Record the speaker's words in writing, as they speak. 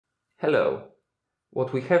Hello!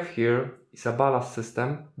 What we have here is a ballast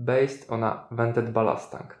system based on a vented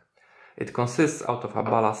ballast tank. It consists out of a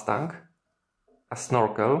ballast tank, a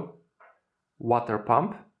snorkel, water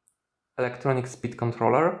pump, electronic speed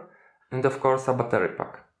controller, and of course a battery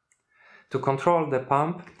pack. To control the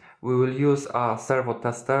pump, we will use a servo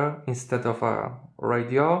tester instead of a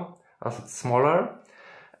radio, as it's smaller,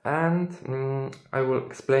 and I will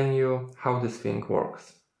explain you how this thing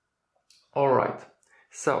works. Alright,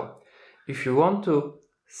 so if you want to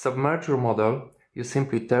submerge your model, you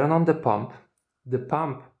simply turn on the pump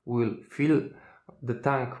will fill the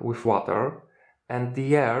tank with water, and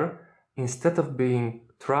the air, instead of being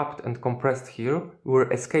trapped and compressed here, will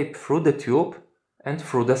escape through the tube and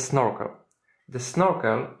through the snorkel. The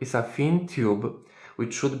snorkel is a thin tube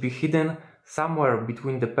which should be hidden somewhere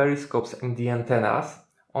between the periscopes and the antennas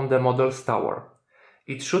on the model's tower.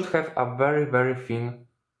 It should have a very thin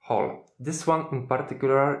hole. This one in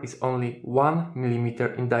particular is only 1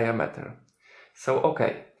 mm in diameter. So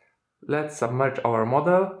okay, let's submerge our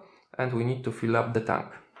model and we need to fill up the tank.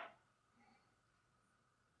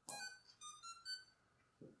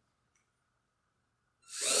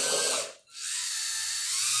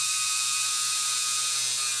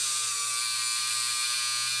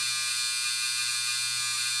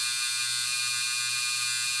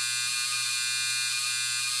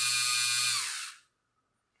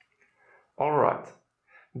 Alright,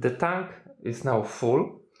 the tank is now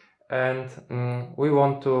full and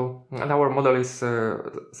our model is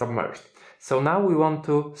submerged. So now we want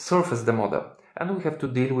to surface the model and we have to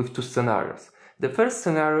deal with two scenarios. The first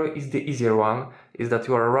scenario is the easier one, is that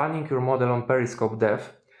you are running your model on periscope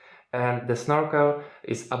depth and the snorkel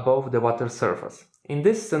is above the water surface. In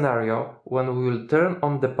this scenario, when we will turn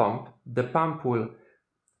on the pump will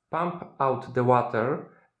pump out the water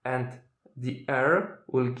and the air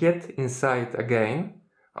will get inside again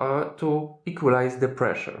to equalize the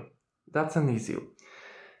pressure. That's an easy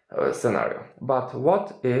scenario. But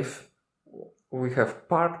what if we have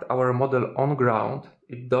parked our model on ground,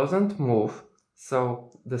 it doesn't move,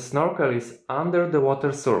 so the snorkel is under the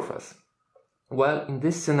water surface? Well, in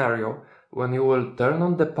this scenario, when you will turn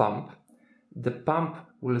on the pump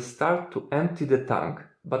will start to empty the tank,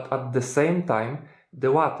 but at the same time the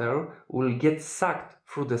water will get sucked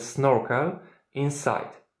through the snorkel inside.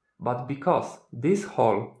 But because this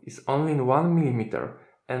hole is only 1 mm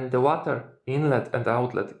and the water inlet and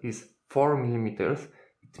outlet is 4 mm,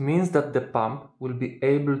 it means that the pump will be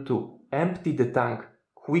able to empty the tank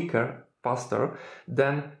faster,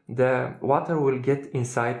 then the water will get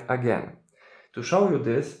inside again. To show you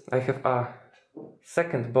this, I have a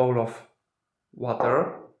second bowl of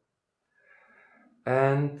water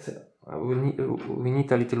and we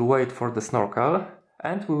need a little weight for the snorkel,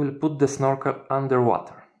 and we will put the snorkel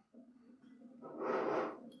underwater.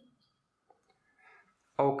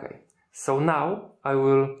 Okay, so now I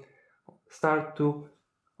will start to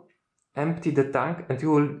empty the tank and you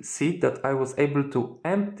will see that I was able to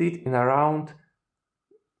empty it in around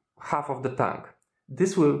half of the tank.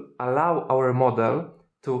 This will allow our model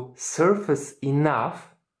to surface enough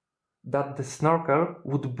that the snorkel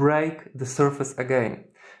would break the surface again.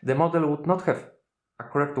 The model would not have a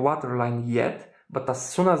correct water line yet, but as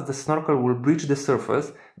soon as the snorkel will breach the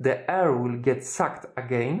surface, the air will get sucked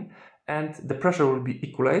again and the pressure will be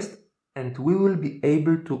equalized and we will be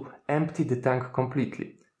able to empty the tank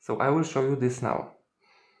completely. So I will show you this now.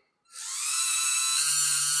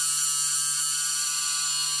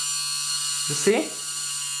 You see?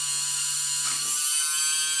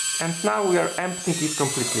 And now we are emptying it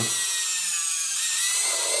completely.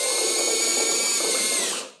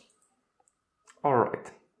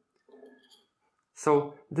 Alright.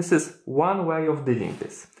 So this is one way of dealing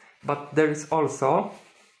this. But there is also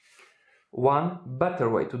one better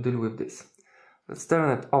way to deal with this. Let's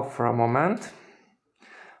turn it off for a moment.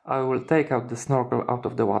 I will take out the snorkel out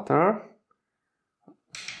of the water.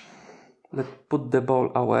 Let's put the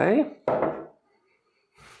bowl away.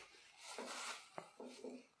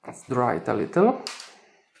 Let's dry it a little.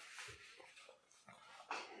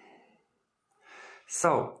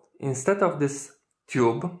 So instead of this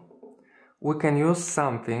tube, we can use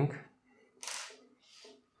something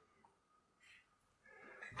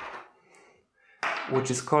which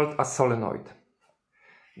is called a solenoid.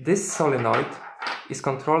 This solenoid is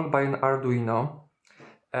controlled by an Arduino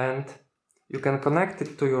and you can connect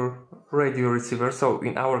it to your radio receiver. So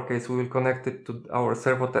in our case we will connect it to our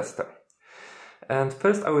servo tester. And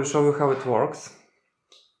first I will show you how it works.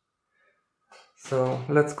 So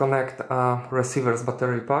let's connect a receiver's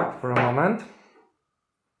battery pack for a moment.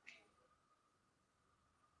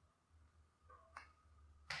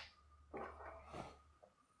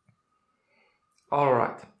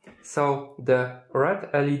 Alright, so the red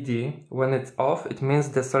LED, when it's off, it means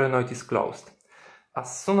the solenoid is closed.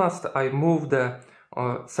 As soon as I move the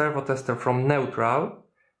servo tester from neutral,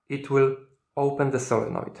 it will open the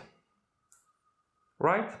solenoid.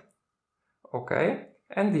 Right? Okay,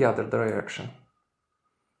 and the other direction.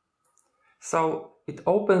 So it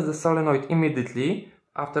opens the solenoid immediately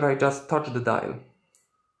after I just touch the dial.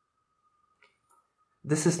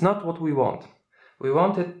 This is not what we want. We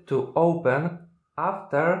want it to open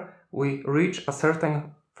after we reach a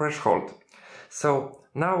certain threshold. So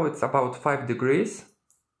now it's about 5 degrees,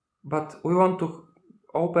 but we want to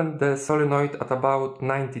open the solenoid at about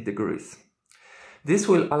 90 degrees. This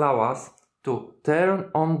will allow us to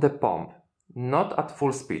turn on the pump, not at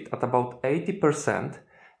full speed, at about 80%,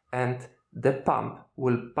 and the pump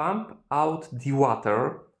will pump out the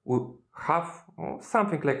water,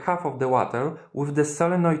 something like half of the water, with the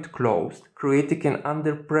solenoid closed, creating an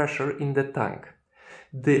under pressure in the tank.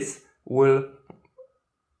 This will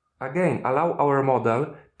again allow our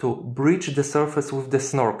model to breach the surface with the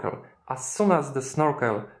snorkel. As soon as the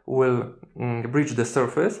snorkel will breach the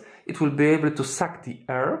surface, it will be able to suck the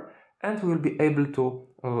air and we will be able to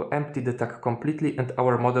empty the tank completely, and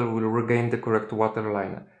our model will regain the correct water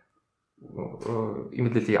line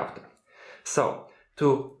immediately after. So,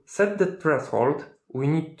 to set the threshold, we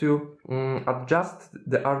need to adjust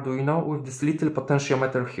the Arduino with this little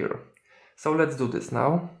potentiometer here. So let's do this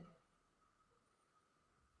now.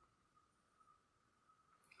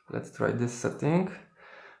 Let's try this setting.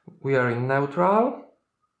 We are in neutral.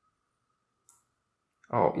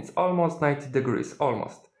 Oh, it's almost 90 degrees,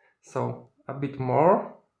 almost. So a bit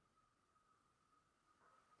more.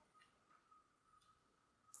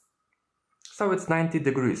 So it's 90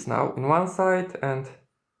 degrees now in one side and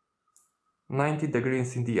 90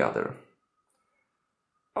 degrees in the other.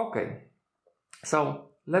 Okay, so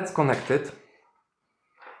let's connect it.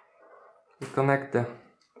 We connect the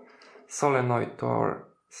solenoid to our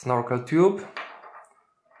snorkel tube.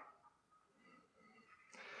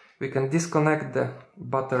 We can disconnect the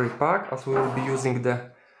battery pack, as we will be using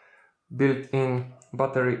the built-in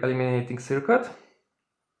battery eliminating circuit.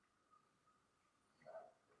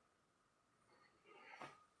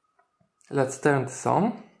 Let's turn this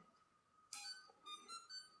on.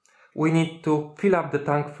 We need to fill up the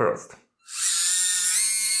tank first.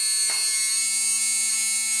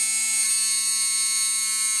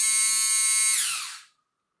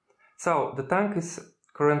 So the tank is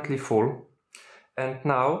currently full, and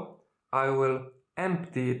now I will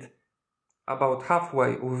empty it about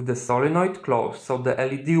halfway with the solenoid closed, so the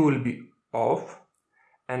LED will be off,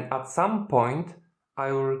 and at some point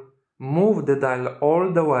I will move the dial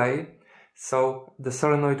all the way so the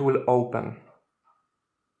solenoid will open.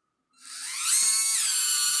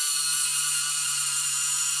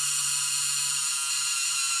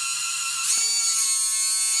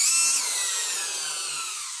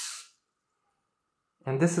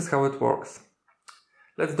 And this is how it works.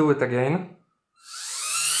 Let's do it again.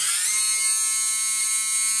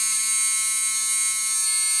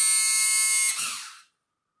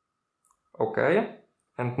 Okay,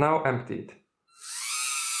 and now empty it.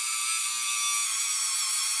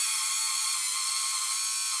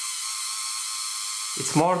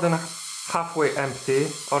 It's more than halfway empty,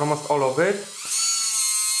 almost all of it.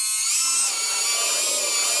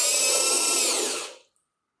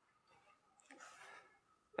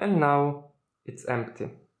 And now it's empty.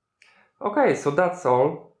 Okay, so that's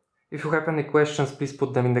all. If you have any questions, please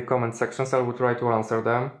put them in the comment sections. I will try to answer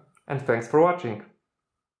them. And thanks for watching.